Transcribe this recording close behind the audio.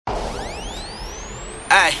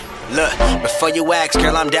Ay, look, before you ask,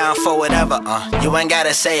 girl, I'm down for whatever, You ain't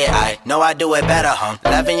gotta say it, I know I do it better,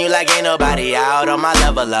 Loving you like ain't nobody out on my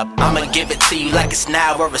level up. I'ma give it to you like it's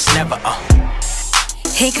now or it's never,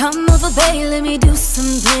 Hey, come over, babe, let me do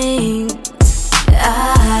something.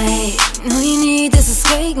 I know you need this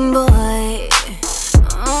escaping, boy.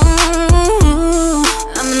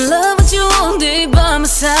 I'm in love with you all day by my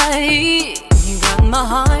side. You got my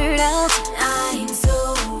heart out. I'm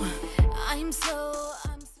so.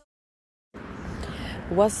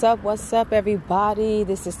 What's up, everybody?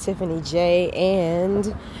 This is Tiffany J,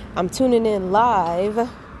 and I'm tuning in live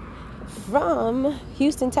from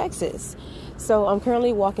Houston, Texas. So I'm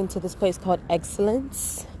currently walking to this place called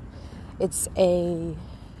Excellence. It's a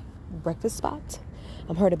breakfast spot.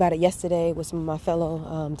 I heard about it yesterday with some of my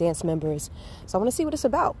fellow dance members. So I want to see what it's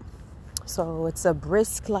about. So it's a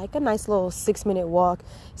brisk, like a nice little 6-minute walk.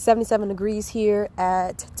 77 degrees here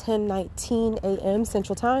at 10:19 a.m.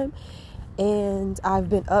 Central Time. And I've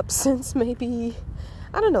been up since maybe,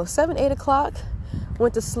 7, 8 o'clock.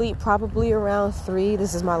 Went to sleep probably around 3.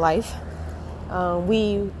 This is my life.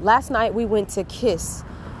 Last night we went to Kiss.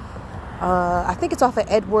 I think it's off of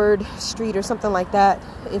Edward Street or something like that,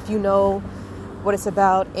 if you know what it's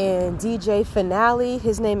about. And DJ Finale,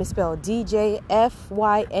 his name is spelled DJFYNALEE.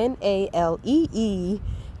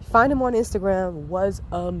 Find him on Instagram. Was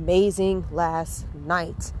amazing last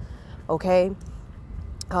night. Okay.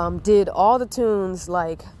 Did all the tunes,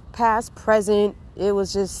 like past, present. It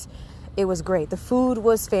was great. The food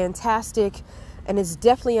was fantastic, and it's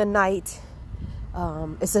definitely a night.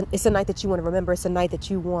 It's a night that you want to remember. It's a night that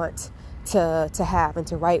you want to have and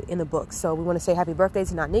to write in the book. So we want to say happy birthday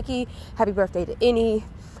to not Nikki, happy birthday to any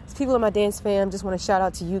people in my dance fam. Just want to shout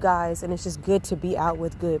out to you guys, and it's just good to be out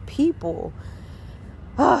with good people.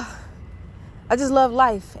 I just love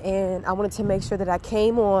life, and I wanted to make sure that I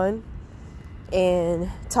came on and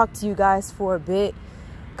talk to you guys for a bit,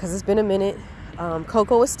 because it's been a minute.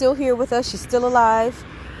 Coco is still here with us. She's still alive.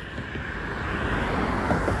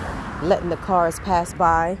 Letting the cars pass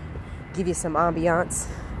by, give you some ambiance.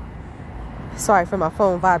 Sorry for my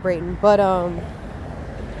phone vibrating, but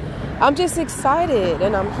I'm just excited,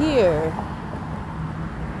 and I'm here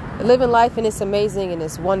living life, and it's amazing and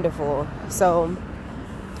it's wonderful. So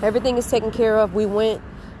everything is taken care of. We went,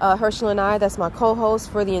 Herschel and I, that's my co-host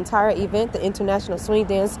for the entire event, the International Swing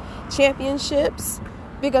Dance Championships.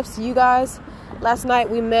 Big ups to you guys. Last night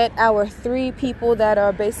we met our 3 people that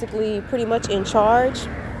are basically pretty much in charge.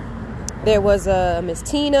 There was a Miss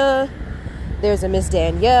Tina, there's a Miss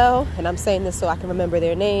Danielle, and I'm saying this so I can remember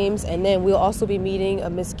their names. And then we'll also be meeting a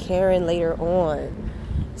Miss Karen later on.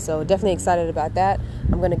 So definitely excited about that.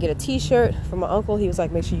 I'm going to get a t-shirt from my uncle. He was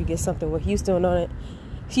like, make sure you get something with Houston on it.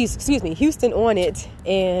 Houston on it.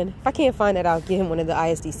 And if I can't find it, I'll get him one of the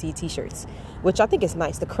ISDC t-shirts, which I think is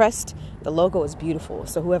nice. The crest, the logo is beautiful.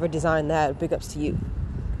 So whoever designed that, big ups to you.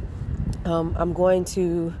 I'm going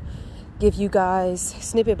to give you guys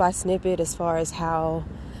snippet by snippet as far as how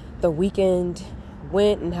the weekend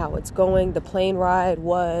went and how it's going. The plane ride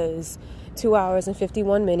was 2 hours and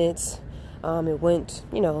 51 minutes. It went,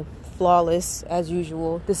 flawless as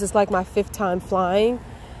usual. This is like my 5th time flying,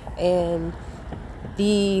 and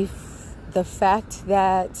the fact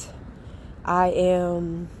that I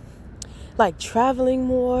am like traveling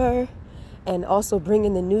more and also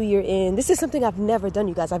bringing the new year in. This is something I've never done,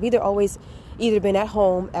 you guys. I've either been at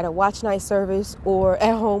home at a watch night service or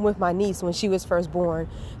at home with my niece when she was first born,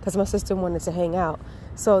 because my sister wanted to hang out.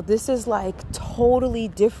 So this is like totally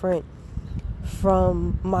different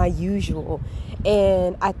from my usual.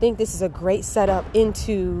 And I think this is a great setup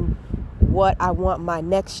into what I want my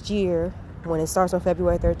next year, when it starts on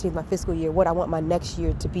February 13th, my fiscal year, what I want my next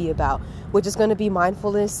year to be about, which is going to be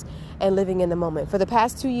mindfulness and living in the moment. For the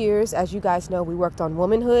past 2 years, as you guys know, we worked on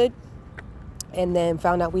womanhood, and then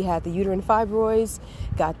found out we had the uterine fibroids,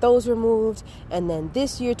 got those removed. And then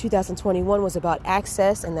this year, 2021, was about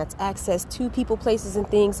access, and that's access to people, places, and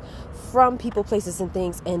things, from people, places, and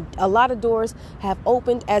things. And a lot of doors have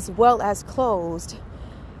opened as well as closed.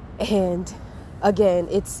 And again,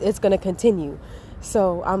 it's going to continue.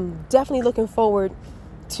 So I'm definitely looking forward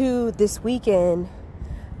to this weekend.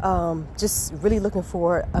 Just really looking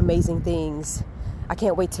for amazing things. I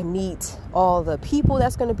can't wait to meet all the people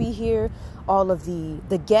that's going to be here, all of the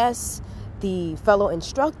guests, the fellow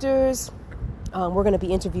instructors. We're going to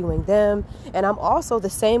be interviewing them. And I'm also the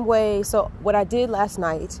same way. So what I did last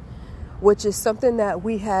night, which is something that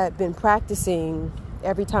we had been practicing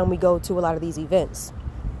every time we go to a lot of these events.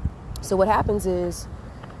 So what happens is,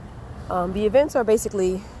 the events are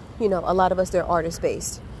basically, a lot of us, they're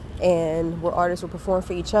artist-based. and where artists will perform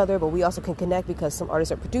for each other, but we also can connect because some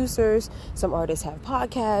artists are producers, some artists have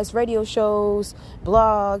podcasts, radio shows,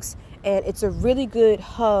 blogs, and it's a really good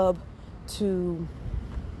hub to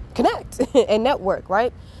connect and network,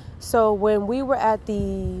 right? So when we were at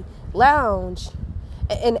the lounge,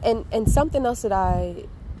 and something else that I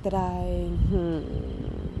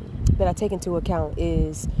take into account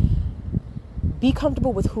is be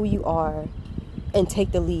comfortable with who you are and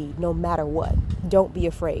take the lead no matter what. Don't be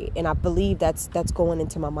afraid. And I believe that's going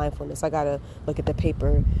into my mindfulness. I gotta look at the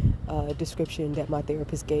paper description that my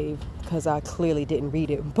therapist gave because I clearly didn't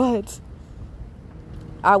read it. But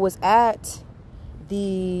I was at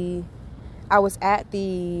the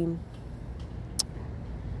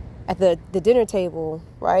dinner table,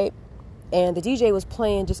 right? And the DJ was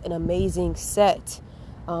playing just an amazing set.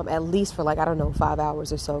 At least for 5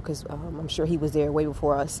 hours or so, because I'm sure he was there way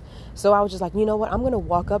before us. So I was just like, you know what, I'm going to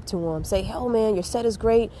walk up to him, say, "Hell, man, your set is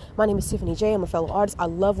great. My name is Tiffany J. I'm a fellow artist. I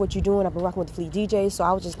love what you're doing. I've been rocking with the Fleet DJs." So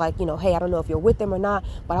I was just like, hey, I don't know if you're with them or not,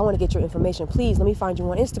 but I want to get your information. Please, let me find you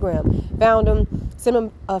on Instagram. Found him, sent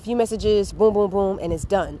him a few messages, boom, boom, boom, and it's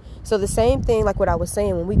done. So the same thing, like what I was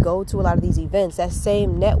saying, when we go to a lot of these events, that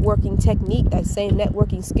same networking technique, that same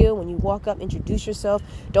networking skill, when you walk up, introduce yourself,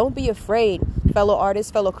 don't be afraid, fellow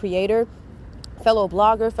artist, fellow creator, fellow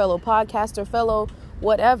blogger, fellow podcaster, fellow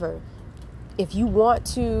whatever. If you want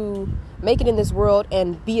to make it in this world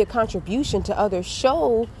and be a contribution to others,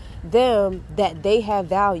 show them that they have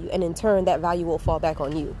value, and in turn that value will fall back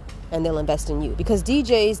on you and they'll invest in you, because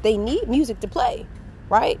DJs, they need music to play,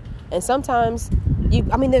 right? And sometimes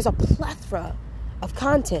there's a plethora of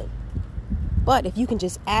content. But if you can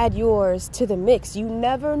just add yours to the mix, you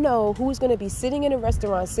never know who's going to be sitting in a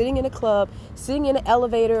restaurant, sitting in a club, sitting in an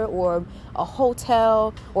elevator or a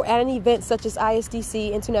hotel, or at an event such as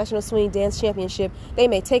ISDC, International Swing Dance Championship. They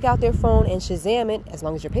may take out their phone and Shazam it, as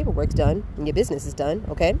long as your paperwork's done and your business is done,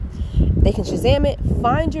 okay? They can Shazam it,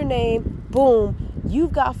 find your name, boom,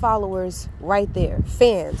 you've got followers right there,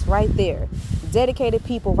 fans right there, dedicated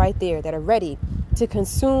people right there that are ready to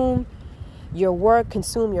consume your work,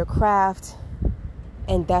 consume your craft.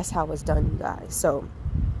 And that's how it's done, you guys. So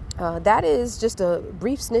that is just a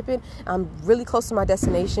brief snippet. I'm really close to my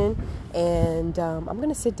destination, and I'm going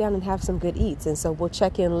to sit down and have some good eats. And so we'll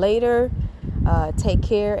check in later. Take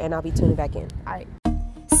care, and I'll be tuning back in. All right.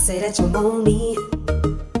 Say that you want me.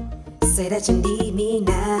 Say that you need me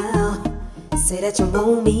now. Say that you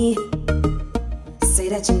want me. Say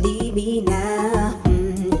that you need me now.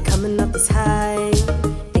 Coming up this high,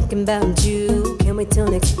 thinking about you. Can't wait till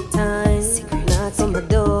next time. Knocks on my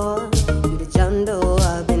door, you the John Doe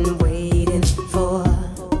I've been waiting for.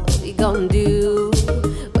 What we gonna do?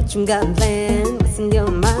 What you got planned? What's in your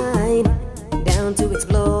mind? Down to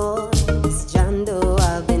explore. This John Doe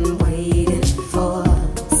I've been waiting for.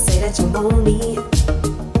 Say that you want me.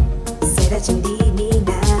 Say that you need me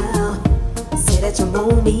now. Say that you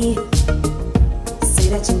want me. Say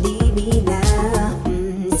that you need me now.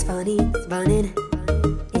 It's funny, it's running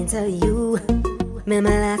into you. Remember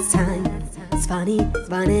last time. It's funny, it's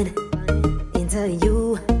running into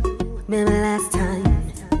you. Remember last time.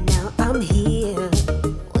 Now I'm here.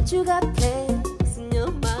 What you got planned? What's in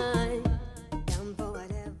your mind? Down for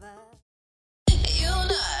whatever. You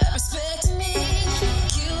not respect me.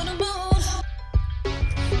 You the moon.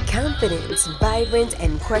 Confident, vibrant,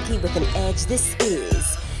 and quirky with an edge. This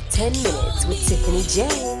is 10 Minutes with Tiffany J.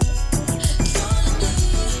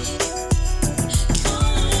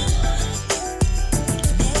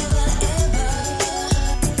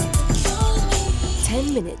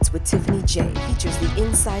 10 Minutes with Tiffany J features the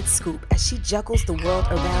inside scoop as she juggles the world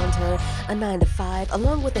around her, a 9-to-5,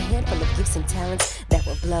 along with a handful of gifts and talents that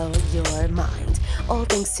will blow your mind. All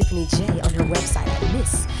things Tiffany J on her website at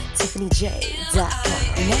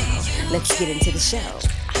MissTiffanyJ.com. Now, let's get into the show.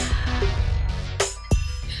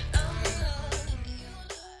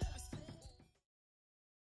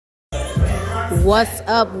 What's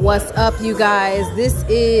up, you guys? This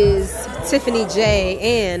is Tiffany J,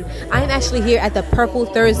 and I'm actually here at the Purple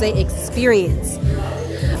Thursday Experience.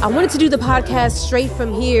 I wanted to do the podcast straight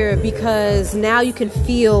from here because now you can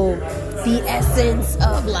feel the essence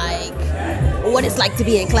of what it's like to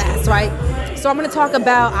be in class, right? So I'm going to talk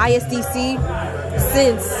about ISDC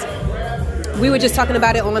since we were just talking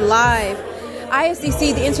about it on live.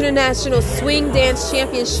 ISDC, the International Swing Dance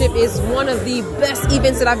Championship, is one of the best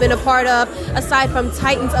events that I've been a part of, aside from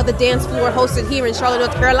Titans of the Dance Floor, hosted here in Charlotte,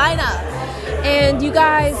 North Carolina. And you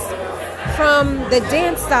guys, from the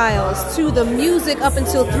dance styles to the music up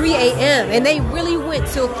until 3 a.m., and they really went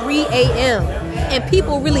till 3 a.m., and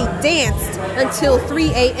people really danced until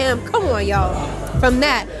 3 a.m. Come on, y'all. From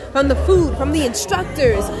that, from the food, from the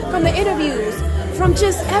instructors, from the interviews, from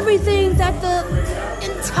just everything that the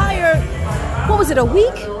entire, what was it, a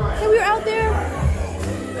week that we were out there?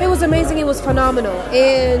 It was amazing. It was phenomenal.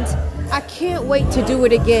 And I can't wait to do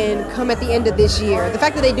it again come at the end of this year. The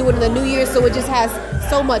fact that they do it in the new year, so it just has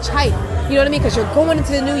so much hype. You know what I mean? Because you're going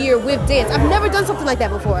into the new year with dance. I've never done something like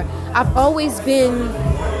that before. I've always been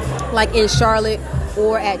like in Charlotte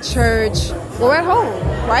or at church or at home,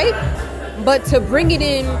 right? But to bring it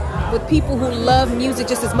in with people who love music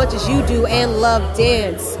just as much as you do and love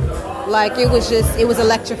dance, like it was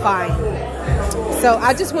electrifying. So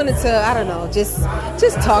I just wanted to, I don't know, just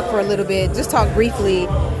talk for a little bit, just talk briefly.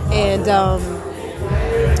 And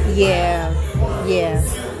yeah,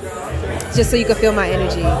 just so you can feel my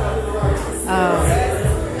energy.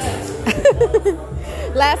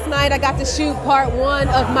 Last night I got to shoot part 1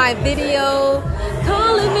 of my video,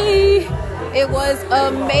 Calling Me. It was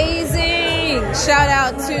amazing. Shout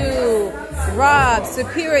out to Rob,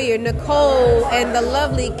 Superior, Nicole, and the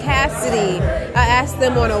lovely Cassidy. I asked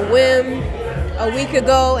them on a whim a week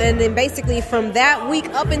ago, and then basically from that week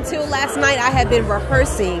up until last night, I had been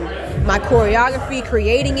rehearsing my choreography,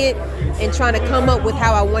 creating it, and trying to come up with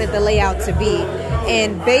how I wanted the layout to be.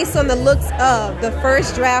 And based on the looks of the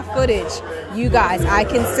first draft footage, you guys, I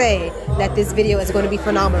can say that this video is going to be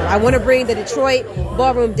phenomenal. I want to bring the Detroit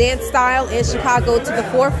ballroom dance style in Chicago to the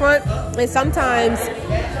forefront. And sometimes,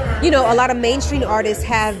 you know, a lot of mainstream artists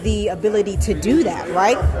have the ability to do that,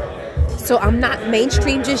 right? So I'm not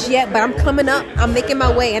mainstream just yet, but I'm coming up. I'm making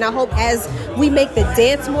my way. And I hope as we make the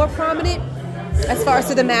dance more prominent, as far as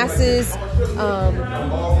to the masses,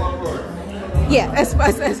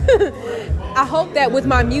 I hope that with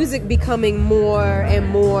my music becoming more and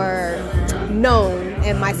more known,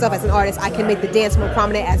 and myself as an artist, I can make the dance more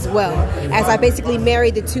prominent as well, as I basically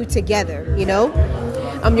marry the two together, you know?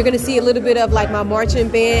 You're going to see a little bit of like my marching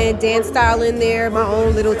band dance style in there, my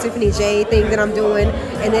own little Tiffany J thing that I'm doing.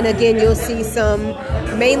 And then again, you'll see some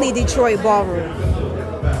mainly Detroit ballroom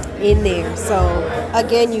in there. So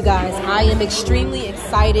again, you guys, I am extremely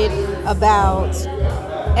excited about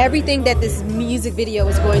everything that this music video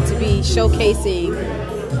is going to be showcasing.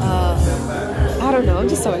 I don't know, I'm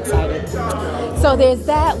just so excited. So there's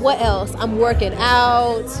that. What else? I'm working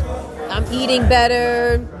out, I'm eating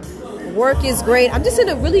better, work is great. I'm just in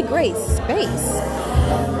a really great space.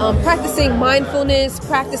 Practicing mindfulness,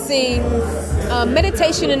 practicing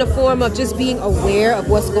meditation in the form of just being aware of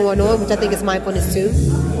what's going on, which I think is mindfulness too.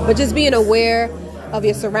 But just being aware of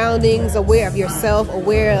your surroundings, aware of yourself,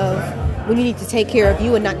 aware of when you need to take care of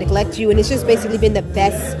you and not neglect you. And it's just basically been the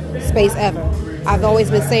best space ever. I've always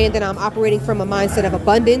been saying that I'm operating from a mindset of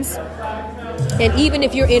abundance. And even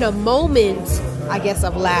if you're in a moment, I guess,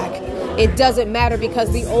 of lack, it doesn't matter,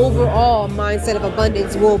 because the overall mindset of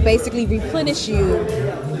abundance will basically replenish you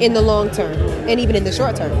in the long term and even in the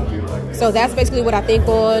short term. So that's basically what I think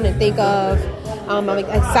on and think of. I'm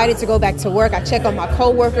excited to go back to work. I check on my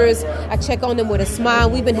coworkers. I check on them with a smile.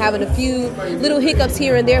 We've been having a few little hiccups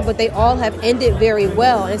here and there, but they all have ended very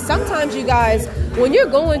well. And sometimes, you guys, when you're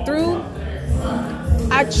going through,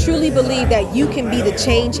 I truly believe that you can be the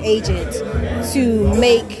change agent to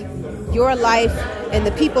make your life and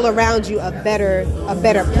the people around you a better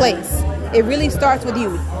place. It really starts with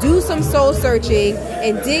you. Do some soul searching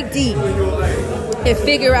and dig deep and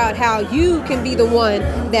figure out how you can be the one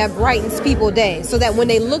that brightens people's day, so that when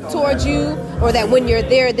they look towards you, or that when you're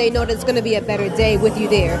there, they know that it's going to be a better day with you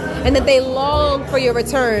there, and that they long for your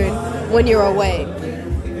return when you're away.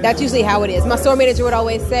 That's usually how it is. My store manager would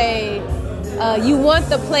always say, you want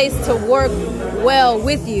the place to work well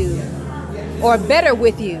with you, or better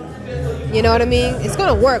with you. You know what I mean? It's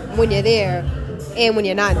going to work when you're there and when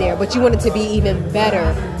you're not there, but you want it to be even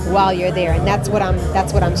better while you're there. And that's what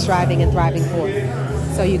I'm striving and thriving for.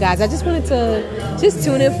 So you guys, I just wanted to just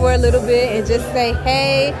tune in for a little bit and just say,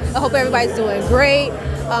 hey, I hope everybody's doing great.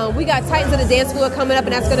 We got Titans of the Dance Floor coming up,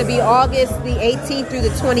 and that's going to be August the 18th through the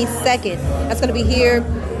 22nd. That's going to be here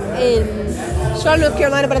in Charlotte, North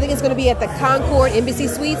Carolina, but I think it's going to be at the Concord Embassy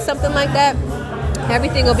Suites, something like that.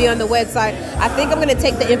 Everything will be on the website. I think I'm going to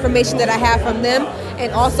take the information that I have from them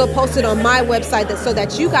and also post it on my website, so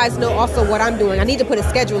that you guys know also what I'm doing. I need to put a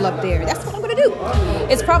schedule up there. That's what I'm going to do.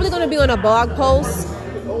 It's probably going to be on a blog post.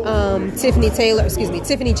 Tiffany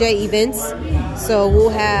J Events. So we'll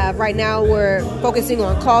have, right now we're focusing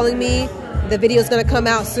on Calling Me. The video is going to come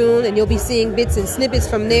out soon, and you'll be seeing bits and snippets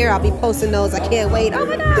from there. I'll be posting those. I can't wait. Oh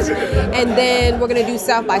my gosh. And then we're going to do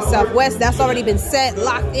South by Southwest. That's already been set,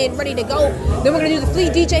 locked in, ready to go. Then we're going to do the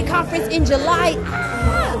Fleet DJ Conference in July.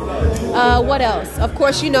 What else? Of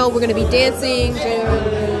course, you know, we're going to be dancing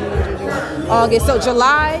August. So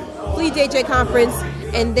July, Fleet DJ Conference.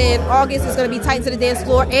 And then August is going to be Tighten to the Dance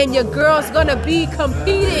Floor, and your girl's going to be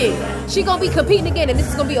competing. She going to be competing again, and this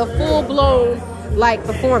is going to be a full-blown, like,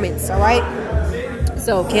 performance, all right?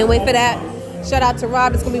 So, can't wait for that. Shout out to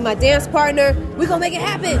Rob. It's going to be my dance partner. We're going to make it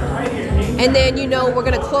happen. And then, you know, we're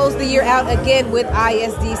going to close the year out again with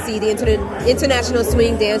ISDC, the International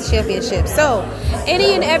Swing Dance Championship. So,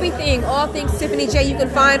 any and everything, all things Tiffany J, you can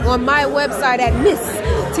find on my website at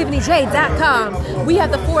MissTiffanyJ.com. We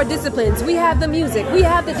have the 4 disciplines. We have the music. We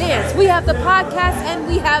have the dance. We have the podcast. And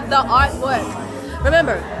we have the artwork.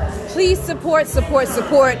 Remember, please support.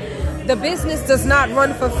 The business does not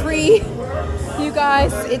run for free. You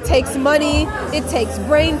guys, it takes money, it takes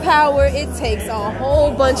brain power, it takes a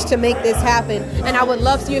whole bunch to make this happen. And I would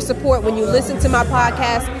love your support when you listen to my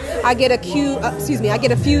podcast. I get a few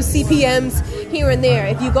CPMs here and there.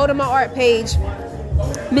 If you go to my art page,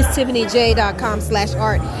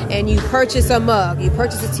 MissTiffanyJ.com/art, and you purchase a mug, you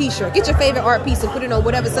purchase a t-shirt, get your favorite art piece and put it on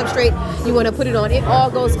whatever substrate you want to put it on. It all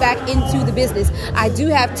goes back into the business. I do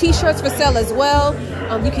have t-shirts for sale as well.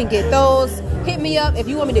 You can get those. Hit me up if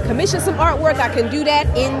you want me to commission some artwork. I can do that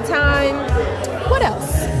in time. What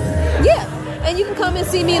else? Yeah, and you can come and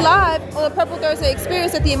see me live on the Purple Thursday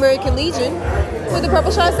Experience at the American Legion with the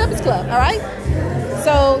Purple Charlotte Steppers Club. All right.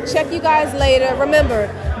 So check you guys later.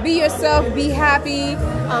 Remember, be yourself. Be happy.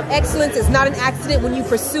 Excellence is not an accident when you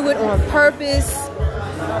pursue it on purpose.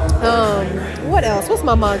 What else? What's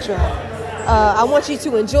my mantra? I want you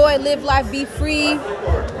to enjoy, live life, be free.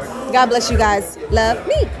 God bless you guys. Love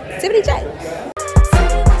me, Tiffany J.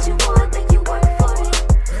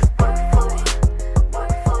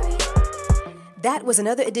 That was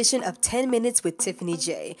another edition of 10 Minutes with Tiffany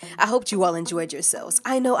J. I hope you all enjoyed yourselves.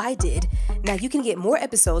 I know I did. Now you can get more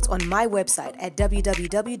episodes on my website at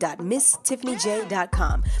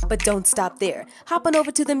www.misstiffanyj.com. But don't stop there. Hop on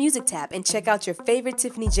over to the music tab and check out your favorite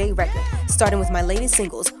Tiffany J record, starting with my latest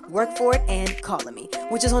singles, Work For It and Callin' Me,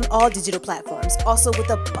 which is on all digital platforms. Also with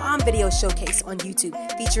a bomb video showcase on YouTube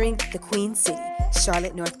featuring the Queen City,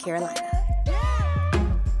 Charlotte, North Carolina.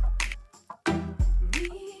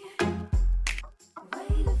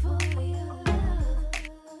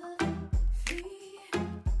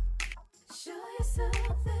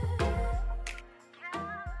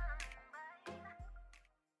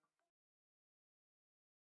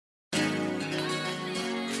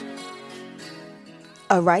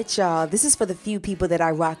 All right, y'all, this is for the few people that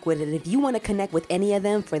I rock with, and if you want to connect with any of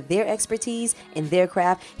them for their expertise and their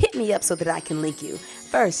craft, hit me up so that I can link you.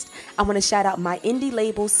 First, I want to shout out my indie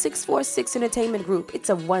label 646 Entertainment Group. It's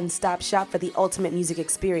a one-stop shop for the ultimate music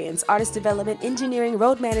experience, artist development, engineering,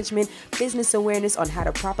 road management, business awareness on how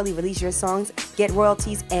to properly release your songs, get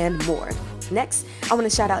royalties, and more. Next, I want to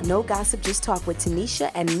shout out No Gossip, Just Talk with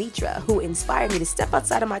Tanisha and Mitra, who inspired me to step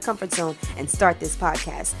outside of my comfort zone and start this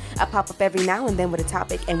podcast. I pop up every now and then with a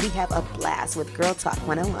topic, and we have a blast with Girl Talk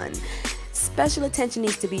 101. Special attention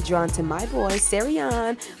needs to be drawn to my boy,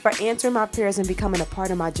 Sarian, for answering my prayers and becoming a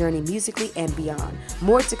part of my journey musically and beyond.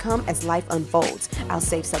 More to come as life unfolds. I'll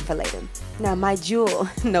save some for later. Now, my jewel,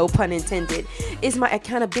 no pun intended, is my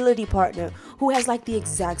accountability partner, who has like the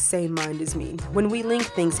exact same mind as me. When we link,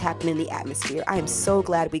 things happen in the atmosphere. I am so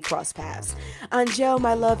glad we crossed paths. Angel,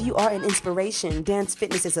 my love, you are an inspiration. Dance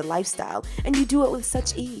fitness is a lifestyle, and you do it with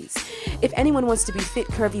such ease. If anyone wants to be fit,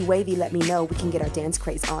 curvy, wavy, let me know. We can get our dance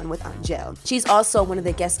craze on with Angel. She's also one of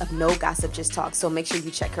the guests of No Gossip, Just Talk, so make sure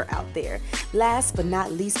you check her out there. Last but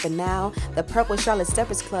not least for now, the Purple Charlotte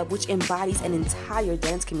Steppers Club, which embodies an entire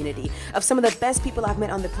dance community of some of the best people I've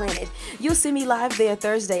met on the planet. You'll see me live there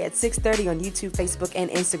Thursday at 6:30 on YouTube, Facebook, and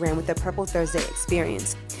Instagram with the Purple Thursday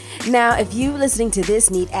Experience. Now, if you listening to this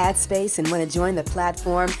need ad space and want to join the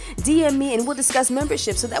platform, DM me and we'll discuss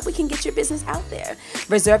membership so that we can get your business out there.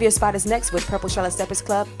 Reserve your spot is next with Purple Charlotte Steppers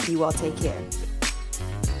Club. You all take care.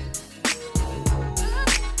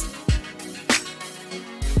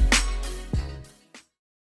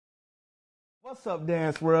 What's up,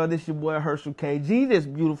 Dance World? This your boy Herschel KG. This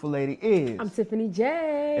beautiful lady is... I'm Tiffany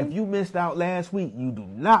J. If you missed out last week, you do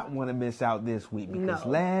not want to miss out this week because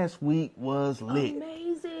last week was lit.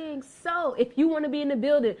 Amazing. So, if you want to be in the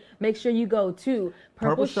building, make sure you go to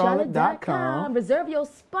purplecharlotte.com. Reserve your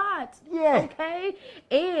spot. Yeah. Okay?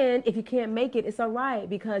 And if you can't make it, it's all right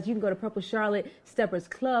because you can go to Purple Charlotte Steppers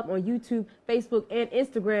Club on YouTube, Facebook, and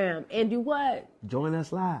Instagram. And do what? Join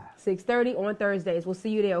us live. 6:30 on Thursdays. We'll see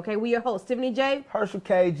you there, okay? We your hosts, Tiffany J. Herschel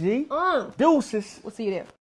KG. Deuces. We'll see you there.